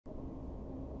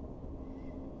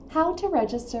How to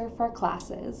register for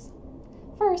classes.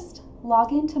 First,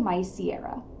 log into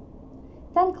mySierra.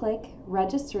 Then click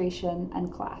Registration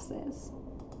and Classes.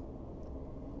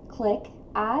 Click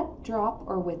Add, Drop,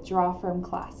 or Withdraw from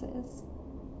Classes.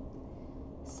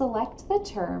 Select the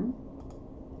term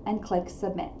and click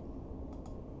Submit.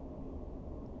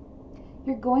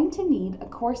 You're going to need a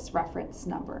course reference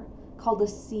number called a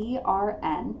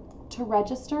CRN to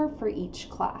register for each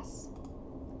class.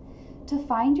 To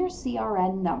find your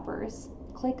CRN numbers,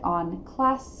 click on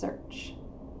Class Search.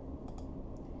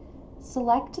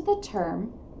 Select the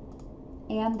term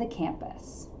and the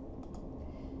campus.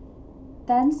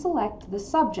 Then select the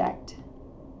subject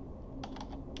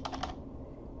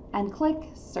and click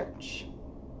Search.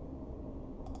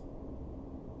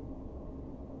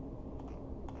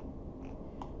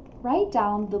 Write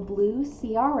down the blue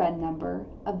CRN number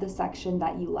of the section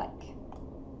that you like.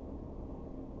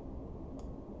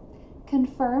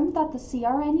 Confirm that the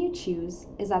CRN you choose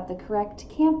is at the correct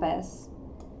campus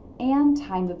and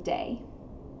time of day.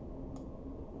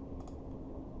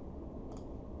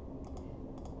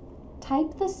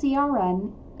 Type the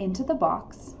CRN into the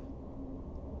box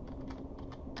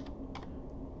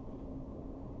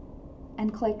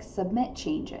and click Submit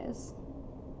Changes.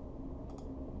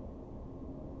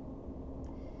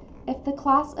 If the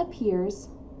class appears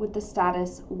with the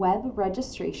status Web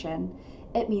Registration,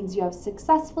 it means you have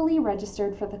successfully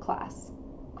registered for the class.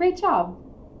 Great job!